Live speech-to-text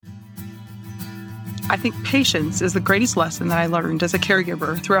I think patience is the greatest lesson that I learned as a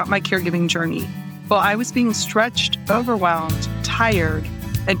caregiver throughout my caregiving journey. While I was being stretched, overwhelmed, tired,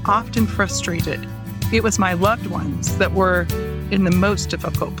 and often frustrated, it was my loved ones that were in the most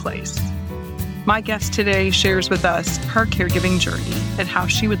difficult place. My guest today shares with us her caregiving journey and how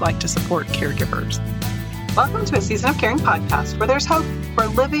she would like to support caregivers. Welcome to a Season of Caring podcast where there's hope for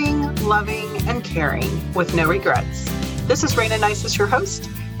living, loving, and caring with no regrets. This is Raina Nices, your host,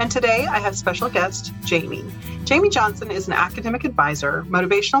 and today I have special guest, Jamie. Jamie Johnson is an academic advisor,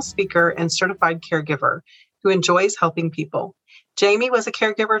 motivational speaker, and certified caregiver who enjoys helping people. Jamie was a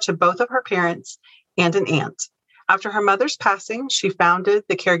caregiver to both of her parents and an aunt. After her mother's passing, she founded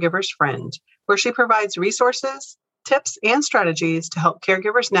The Caregiver's Friend, where she provides resources, tips, and strategies to help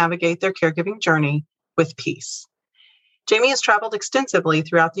caregivers navigate their caregiving journey with peace. Jamie has traveled extensively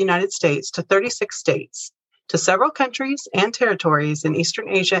throughout the United States to 36 states, to several countries and territories in Eastern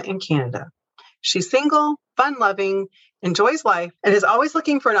Asia and Canada. She's single, fun-loving, enjoys life, and is always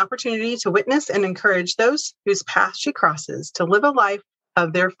looking for an opportunity to witness and encourage those whose path she crosses to live a life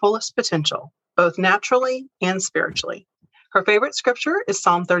of their fullest potential, both naturally and spiritually. Her favorite scripture is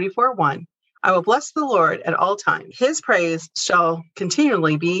Psalm 34:1. I will bless the Lord at all times. His praise shall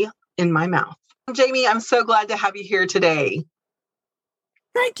continually be in my mouth. Jamie, I'm so glad to have you here today.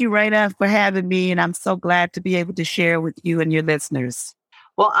 Thank you, Raina, for having me, and I'm so glad to be able to share with you and your listeners.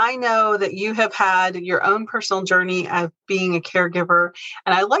 Well, I know that you have had your own personal journey of being a caregiver,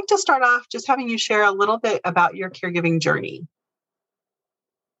 and I'd like to start off just having you share a little bit about your caregiving journey.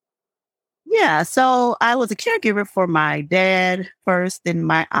 Yeah, so I was a caregiver for my dad first, then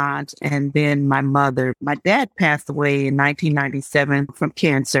my aunt, and then my mother. My dad passed away in 1997 from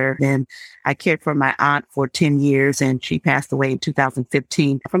cancer, and I cared for my aunt for 10 years, and she passed away in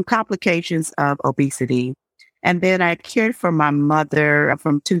 2015 from complications of obesity. And then I cared for my mother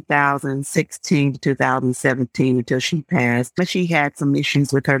from 2016 to 2017 until she passed. But she had some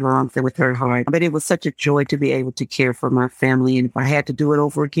issues with her lungs and with her heart. But it was such a joy to be able to care for my family. And if I had to do it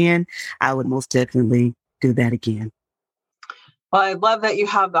over again, I would most definitely do that again. Well, I love that you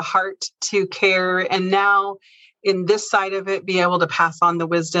have the heart to care. And now in this side of it, be able to pass on the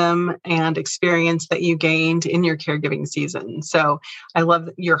wisdom and experience that you gained in your caregiving season. So I love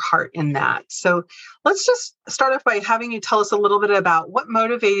your heart in that. So let's just start off by having you tell us a little bit about what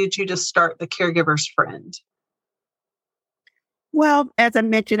motivated you to start The Caregiver's Friend. Well, as I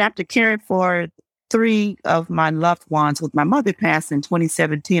mentioned, after caring for 3 of my loved ones with my mother passed in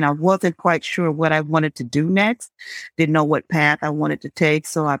 2017, I wasn't quite sure what I wanted to do next. Didn't know what path I wanted to take.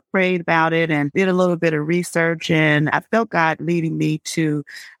 So I prayed about it and did a little bit of research. And I felt God leading me to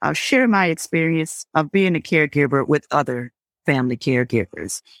share my experience of being a caregiver with other family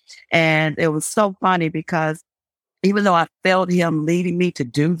caregivers. And it was so funny because even though I felt him leading me to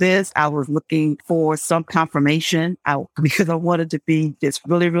do this, I was looking for some confirmation because I wanted to be just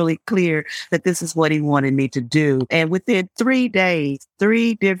really, really clear that this is what he wanted me to do. And within 3 days,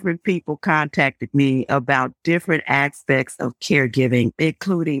 3 different people contacted me about different aspects of caregiving,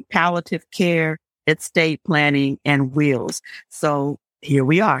 including palliative care, estate planning, and wills. So here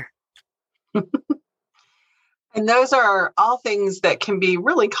we are. And those are all things that can be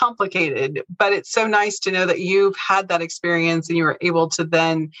really complicated, but it's so nice to know that you've had that experience and you were able to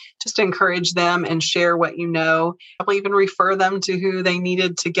then just encourage them and share what you know, probably even refer them to who they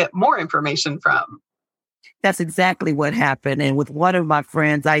needed to get more information from. That's exactly what happened. And with one of my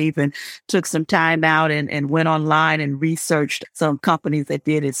friends, I even took some time out and went online and researched some companies that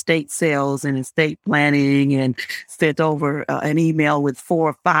did estate sales and estate planning and sent over an email with 4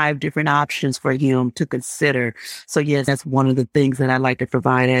 or 5 different options for him to consider. So yes, that's one of the things that I like to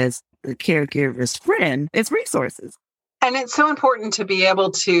provide as the caregiver's friend is resources. And it's so important to be able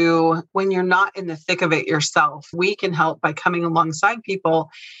to, when you're not in the thick of it yourself, we can help by coming alongside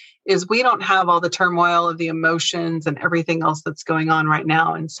people. Is we don't have all the turmoil of the emotions and everything else that's going on right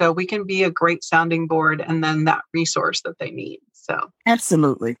now. And so we can be a great sounding board and then that resource that they need. So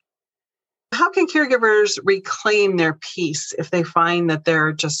absolutely. How can caregivers reclaim their peace if they find that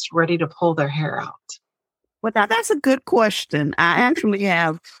they're just ready to pull their hair out? Well, now that's a good question. I actually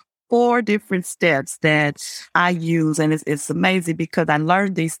have 4 different steps that I use. And it's amazing because I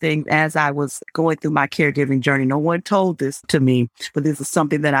learned these things as I was going through my caregiving journey. No one told this to me, but this is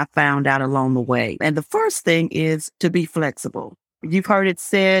something that I found out along the way. And the first thing is to be flexible. You've heard it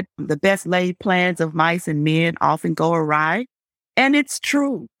said, the best laid plans of mice and men often go awry. And it's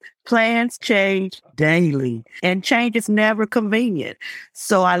true. Plans change daily and change is never convenient.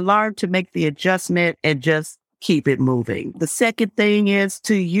 So I learned to make the adjustment and just keep it moving. The second thing is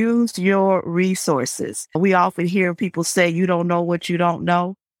to use your resources. We often hear people say, you don't know what you don't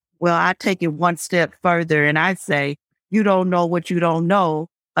know. Well, I take it one step further and I say, you don't know what you don't know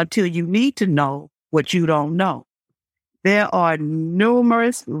until you need to know what you don't know. There are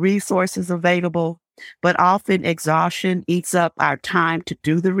numerous resources available, but often exhaustion eats up our time to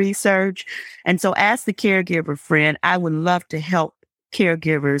do the research. And so, as the caregiver friend, I would love to help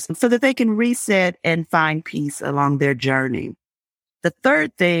caregivers so that they can reset and find peace along their journey. The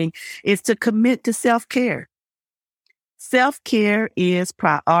third thing is to commit to self-care. Self-care is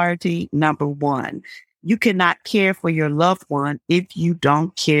priority number one. You cannot care for your loved one if you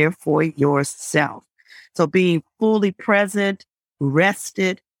don't care for yourself. So being fully present,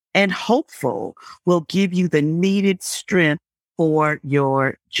 rested, and hopeful will give you the needed strength for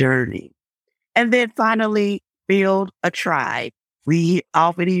your journey. And then finally, build a tribe. We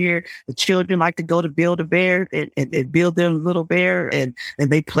often hear the children like to go to build a bear and build their little bear and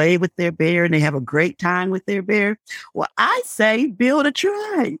they play with their bear and they have a great time with their bear. Well, I say build a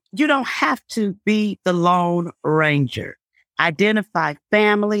tribe. You don't have to be the lone ranger. Identify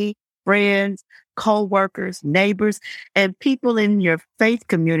family, friends, co-workers, neighbors, and people in your faith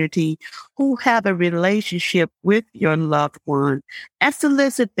community who have a relationship with your loved one and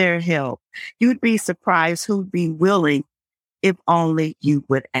solicit their help. You'd be surprised who'd be willing if only you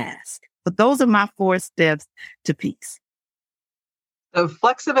would ask. But those are my 4 steps to peace. So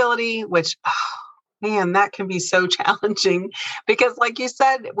flexibility, which, man, that can be so challenging because like you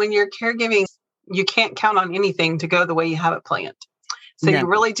said, when you're caregiving, you can't count on anything to go the way you have it planned. So you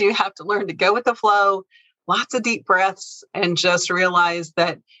really do have to learn to go with the flow, lots of deep breaths, and just realize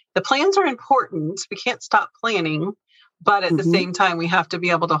that the plans are important. We can't stop planning. But at the same time, we have to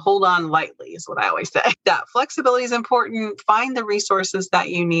be able to hold on lightly is what I always say. That flexibility is important. Find the resources that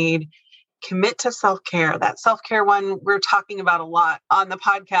you need. Commit to self-care. That self-care one we're talking about a lot on the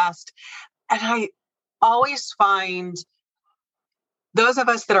podcast. And I always find those of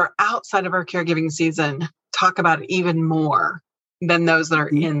us that are outside of our caregiving season talk about it even more than those that are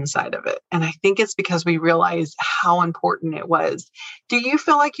inside of it. And I think it's because we realize how important it was. Do you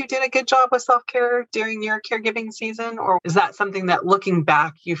feel like you did a good job with self-care during your caregiving season? Or is that something that looking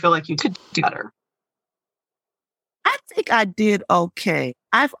back, you feel like you could do better? I think I did okay.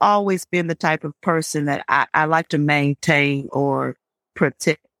 I've always been the type of person that I like to maintain or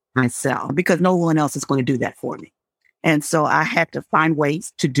protect myself because no one else is going to do that for me. And so I had to find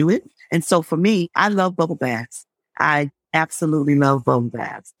ways to do it. And so for me, I love bubble baths. I absolutely love bubble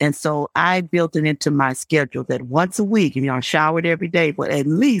baths. And so I built it into my schedule that once a week, I showered every day, but at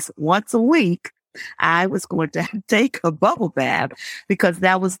least once a week, I was going to take a bubble bath because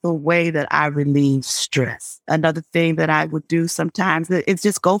that was the way that I relieved stress. Another thing that I would do sometimes is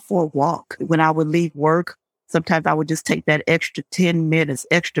just go for a walk. When I would leave work, sometimes I would just take that extra 10 minutes,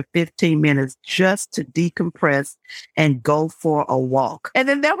 extra 15 minutes just to decompress and go for a walk. And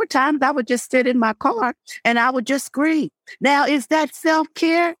then there were times I would just sit in my car and I would just scream. Now, is that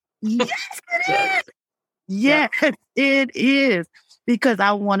self-care? Yes, it is. Yes, it is. Because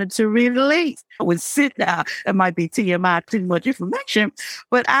I wanted to release. I would sit down. It might be TMI, too much information,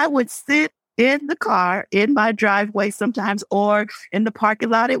 but I would sit in the car, in my driveway sometimes, or in the parking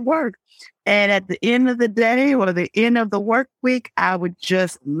lot at work. And at the end of the day or the end of the work week, I would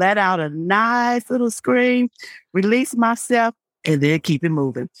just let out a nice little scream, release myself, and then keep it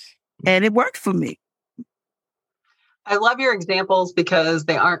moving. And it worked for me. I love your examples because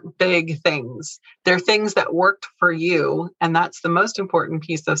they aren't big things. They're things that worked for you. And that's the most important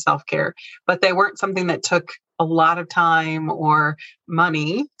piece of self-care. But they weren't something that took a lot of time or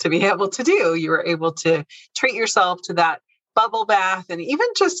money to be able to do. You were able to treat yourself to that bubble bath and even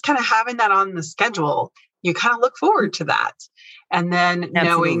just kind of having that on the schedule. You kind of look forward to that. And then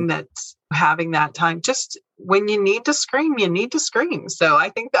knowing that having that time, just when you need to scream, you need to scream. So I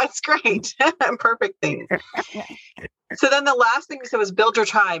think that's great. Perfect thing. So then the last thing you said was build your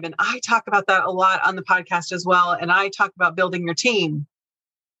tribe. And I talk about that a lot on the podcast as well. And I talk about building your team.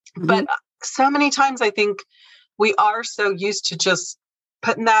 But so many times I think we are so used to just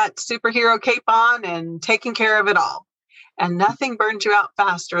putting that superhero cape on and taking care of it all. And nothing burns you out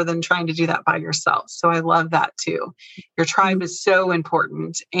faster than trying to do that by yourself. So I love that too. Your tribe is so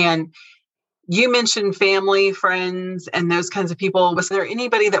important. And you mentioned family, friends, and those kinds of people. Was there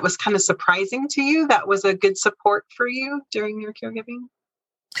anybody that was kind of surprising to you that was a good support for you during your caregiving?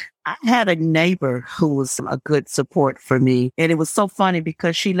 I had a neighbor who was a good support for me. And it was so funny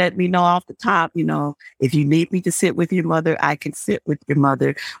because she let me know off the top, if you need me to sit with your mother, I can sit with your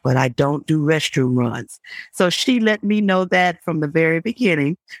mother, but I don't do restroom runs. So she let me know that from the very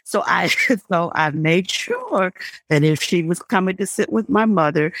beginning. So I made sure that if she was coming to sit with my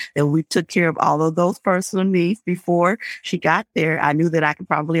mother, that we took care of all of those personal needs before she got there. I knew that I could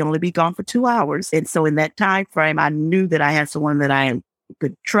probably only be gone for 2 hours. And so in that time frame, I knew that I had someone that I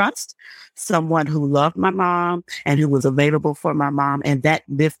could trust, someone who loved my mom and who was available for my mom. And that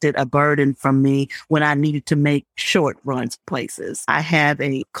lifted a burden from me when I needed to make short runs places. I have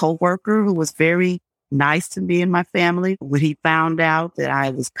a coworker who was very nice to me and my family. When he found out that I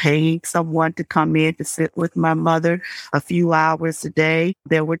was paying someone to come in to sit with my mother a few hours a day,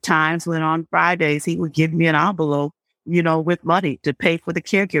 there were times when on Fridays he would give me an envelope, with money to pay for the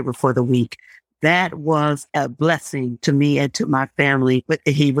caregiver for the week. That was a blessing to me and to my family. But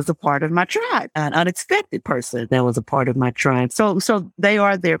he was a part of my tribe, an unexpected person that was a part of my tribe. So they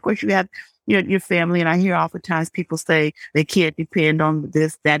are there. Of course, you have your family. And I hear oftentimes people say they can't depend on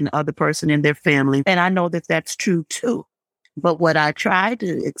this, that, and the other person in their family. And I know that that's true too. But what I try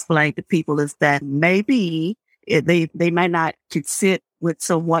to explain to people is that maybe they might not could sit with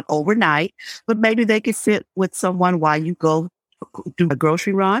someone overnight, but maybe they could sit with someone while you go do a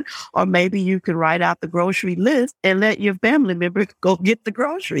grocery run, or maybe you can write out the grocery list and let your family member go get the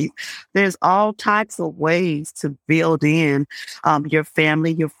groceries. There's all types of ways to build in your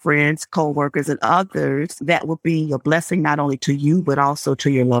family, your friends, coworkers, and others that will be a blessing not only to you, but also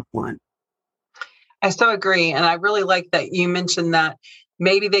to your loved one. I so agree. And I really like that you mentioned that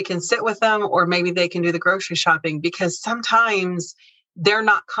maybe they can sit with them or maybe they can do the grocery shopping, because sometimes they're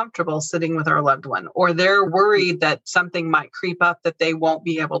not comfortable sitting with our loved one, or they're worried that something might creep up that they won't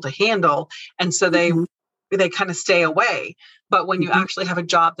be able to handle. And so they kind of stay away. But when you actually have a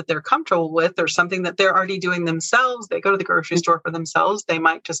job that they're comfortable with, or something that they're already doing themselves, they go to the grocery store for themselves, they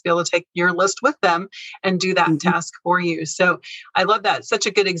might just be able to take your list with them and do that task for you. So I love that. Such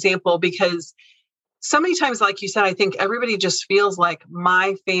a good example, because so many times, like you said, I think everybody just feels like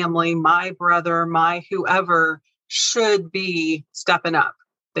my family, my brother, my whoever should be stepping up.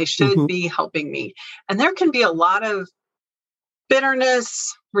 They should be helping me. And there can be a lot of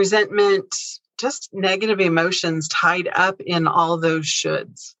bitterness, resentment, just negative emotions tied up in all those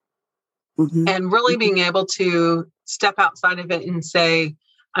shoulds. And really being able to step outside of it and say,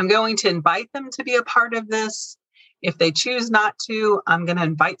 I'm going to invite them to be a part of this. If they choose not to, I'm going to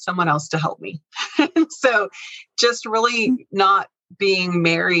invite someone else to help me. So just really not being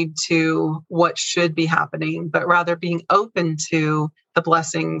married to what should be happening, but rather being open to the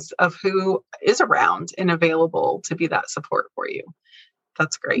blessings of who is around and available to be that support for you.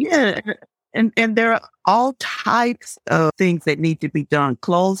 That's great. Yeah. And there are all types of things that need to be done.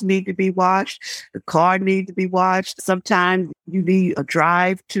 Clothes need to be washed. The car needs to be washed. Sometimes you need a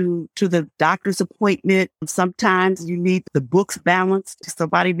drive to the doctor's appointment. Sometimes you need the books balanced.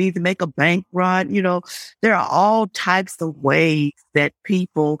 Somebody needs to make a bank run. There are all types of ways that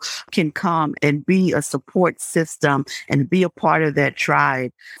people can come and be a support system and be a part of that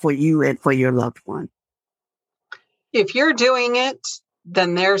tribe for you and for your loved one. If you're doing it,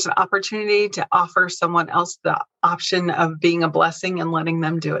 then there's an opportunity to offer someone else the option of being a blessing and letting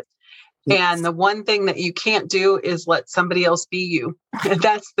them do it. Yes. And the one thing that you can't do is let somebody else be you.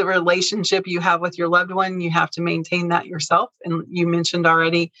 That's the relationship you have with your loved one. You have to maintain that yourself. And you mentioned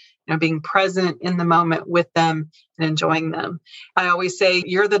already, being present in the moment with them and enjoying them. I always say,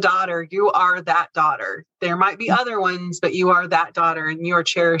 you're the daughter. You are that daughter. There might be other ones, but you are that daughter, and you are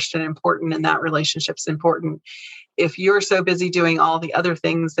cherished and important, and that relationship's important. If you're so busy doing all the other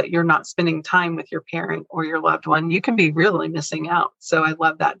things that you're not spending time with your parent or your loved one, you can be really missing out. So I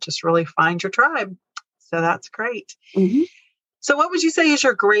love that. Just really find your tribe. So that's great. So what would you say is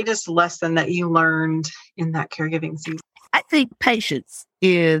your greatest lesson that you learned in that caregiving season? I think patience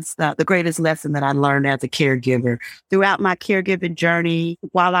is the greatest lesson that I learned as a caregiver. Throughout my caregiving journey,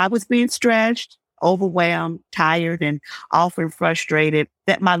 while I was being stretched, overwhelmed, tired, and often frustrated,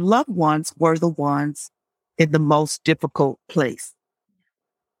 that my loved ones were the ones in the most difficult place,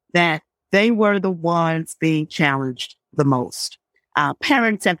 that they were the ones being challenged the most. Our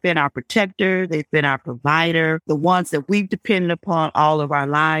parents have been our protector. They've been our provider, the ones that we've depended upon all of our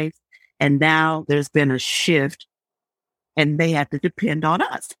lives. And now there's been a shift and they have to depend on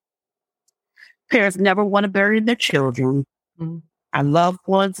us. Parents never want to bury their children. Our loved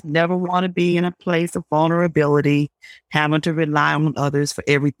ones never want to be in a place of vulnerability, having to rely on others for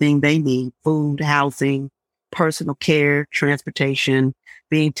everything they need: food, housing, personal care, transportation,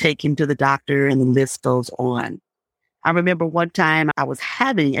 being taken to the doctor, and the list goes on. I remember one time I was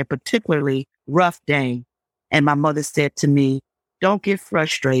having a particularly rough day, and my mother said to me, "Don't get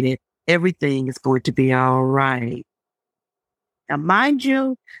frustrated. Everything is going to be all right." Now, mind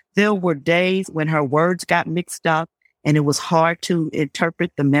you, there were days when her words got mixed up and it was hard to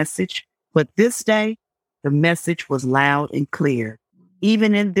interpret the message. But this day, the message was loud and clear.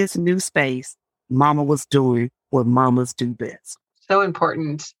 Even in this new space, Mama was doing what mamas do best. So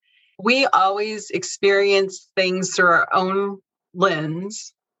important. We always experience things through our own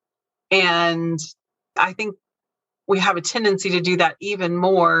lens. And I think we have a tendency to do that even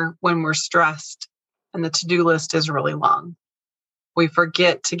more when we're stressed and the to-do list is really long. We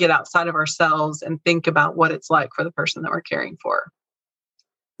forget to get outside of ourselves and think about what it's like for the person that we're caring for.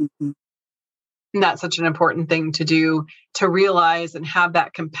 Mhm. And that's such an important thing to do, to realize and have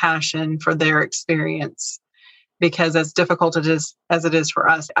that compassion for their experience. Because as difficult as it is for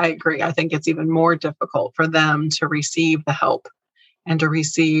us, I agree. I think it's even more difficult for them to receive the help and to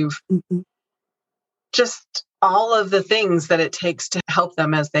receive Mhm. just all of the things that it takes to help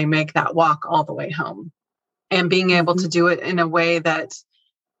them as they make that walk all the way home. And being able Mhm. to do it in a way that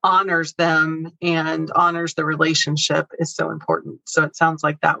honors them and honors the relationship is so important. So it sounds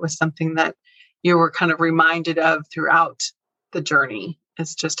like that was something that you were kind of reminded of throughout the journey.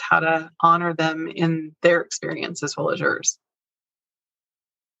 It's just how to honor them in their experience as well as yours.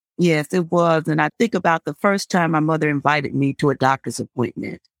 Yes, it was. And I think about the first time my mother invited me to a doctor's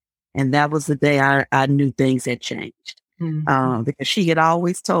appointment. And that was the day I knew things had changed. Mhm. Because she had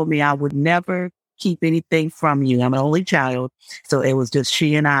always told me I would never keep anything from you. I'm an only child. So it was just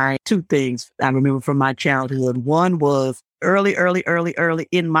she and I. Two things I remember from my childhood. One was early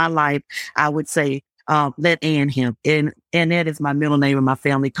in my life, I would say, let Ann help. And Annette is my middle name, and my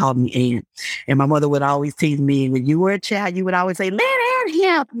family called me Ann. And my mother would always tease me, when you were a child, you would always say, let Ann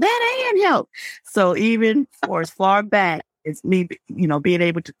help, let Ann help. So even for as far back as me, being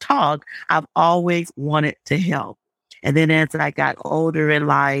able to talk, I've always wanted to help. And then as I got older in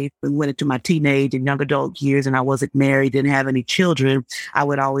life and went into my teenage and young adult years, and I wasn't married, didn't have any children, I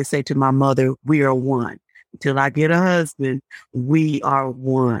would always say to my mother, we are one. Until I get a husband, we are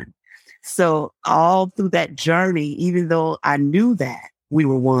one. So all through that journey, even though I knew that we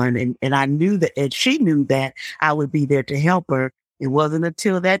were one, and I knew that, and she knew that I would be there to help her, it wasn't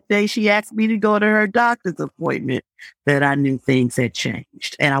until that day she asked me to go to her doctor's appointment that I knew things had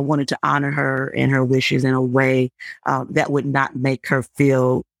changed. And I wanted to honor her and her wishes in a way that would not make her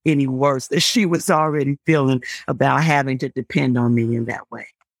feel any worse than she was already feeling about having to depend on me in that way.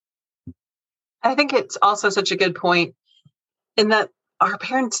 I think it's also such a good point in that our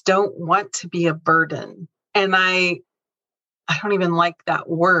parents don't want to be a burden. And I don't even like that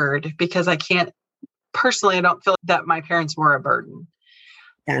word because I can't personally, I don't feel that my parents were a burden.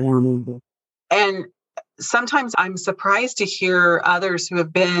 I don't remember. And sometimes I'm surprised to hear others who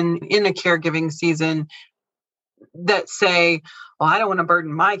have been in a caregiving season that say, well, I don't want to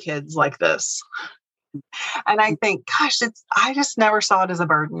burden my kids like this. And I think, gosh, I just never saw it as a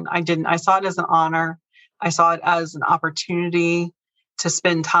burden. I didn't. I saw it as an honor. I saw it as an opportunity to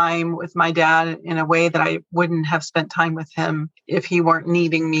spend time with my dad in a way that I wouldn't have spent time with him if he weren't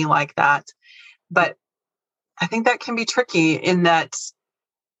needing me like that. But I think that can be tricky in that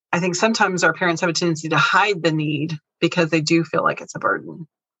I think sometimes our parents have a tendency to hide the need because they do feel like it's a burden.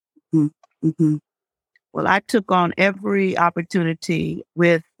 Mm-hmm. Well, I took on every opportunity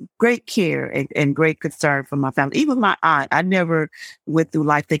with great care and great concern for my family. Even my aunt, I never went through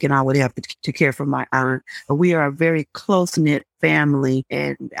life thinking I would have to care for my aunt. But we are a very close-knit family.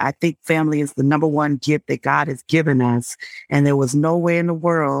 And I think family is the number one gift that God has given us. And there was no way in the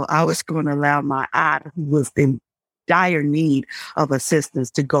world I was going to allow my aunt, who was in dire need of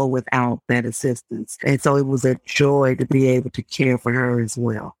assistance, to go without that assistance. And so it was a joy to be able to care for her as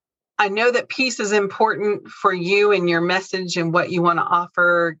well. I know that peace is important for you and your message and what you want to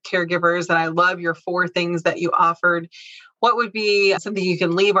offer caregivers. And I love your 4 things that you offered. What would be something you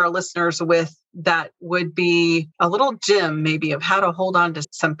can leave our listeners with that would be a little gem maybe of how to hold on to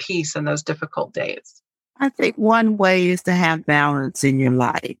some peace in those difficult days? I think one way is to have balance in your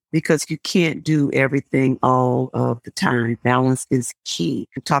life, because you can't do everything all of the time. Balance is key.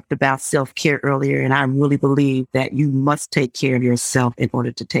 We talked about self-care earlier, and I really believe that you must take care of yourself in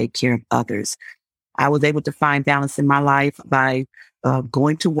order to take care of others. I was able to find balance in my life by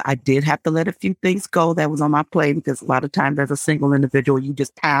I did have to let a few things go that was on my plate, because a lot of times as a single individual, you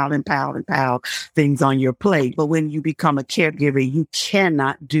just pile and pile and pile things on your plate. But when you become a caregiver, you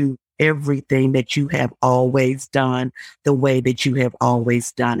cannot do everything that you have always done the way that you have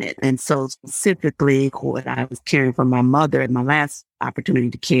always done it. And so specifically when I was caring for my mother at my last opportunity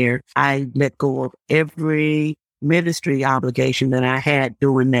to care, I let go of every ministry obligation that I had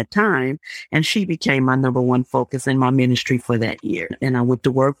during that time. And she became my number one focus in my ministry for that year. And I went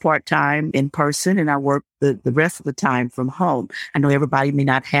to work part-time in person, and I worked the rest of the time from home. I know everybody may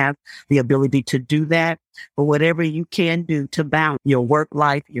not have the ability to do that, but whatever you can do to balance your work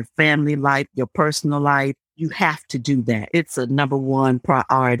life, your family life, your personal life, you have to do that. It's a number one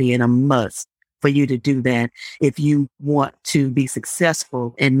priority and a must for you to do that if you want to be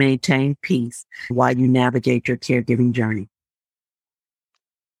successful and maintain peace while you navigate your caregiving journey.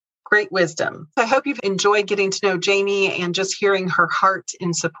 Great wisdom. I hope you've enjoyed getting to know Jamie and just hearing her heart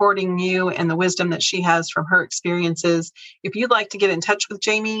in supporting you and the wisdom that she has from her experiences. If you'd like to get in touch with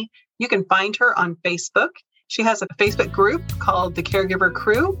Jamie, you can find her on Facebook. She has a Facebook group called the Caregiver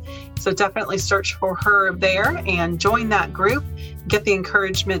Crew. So definitely search for her there and join that group. Get the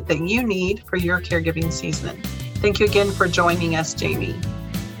encouragement that you need for your caregiving season. Thank you again for joining us, Jamie.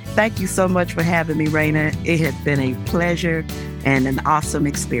 Thank you so much for having me, Raina. It has been a pleasure and an awesome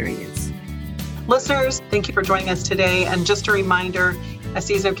experience. Listeners, thank you for joining us today. And just a reminder, A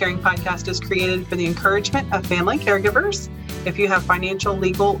Season of Caring podcast is created for the encouragement of family caregivers. If you have financial,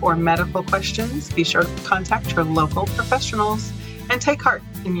 legal, or medical questions, be sure to contact your local professionals and take heart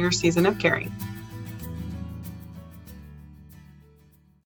in your season of caring.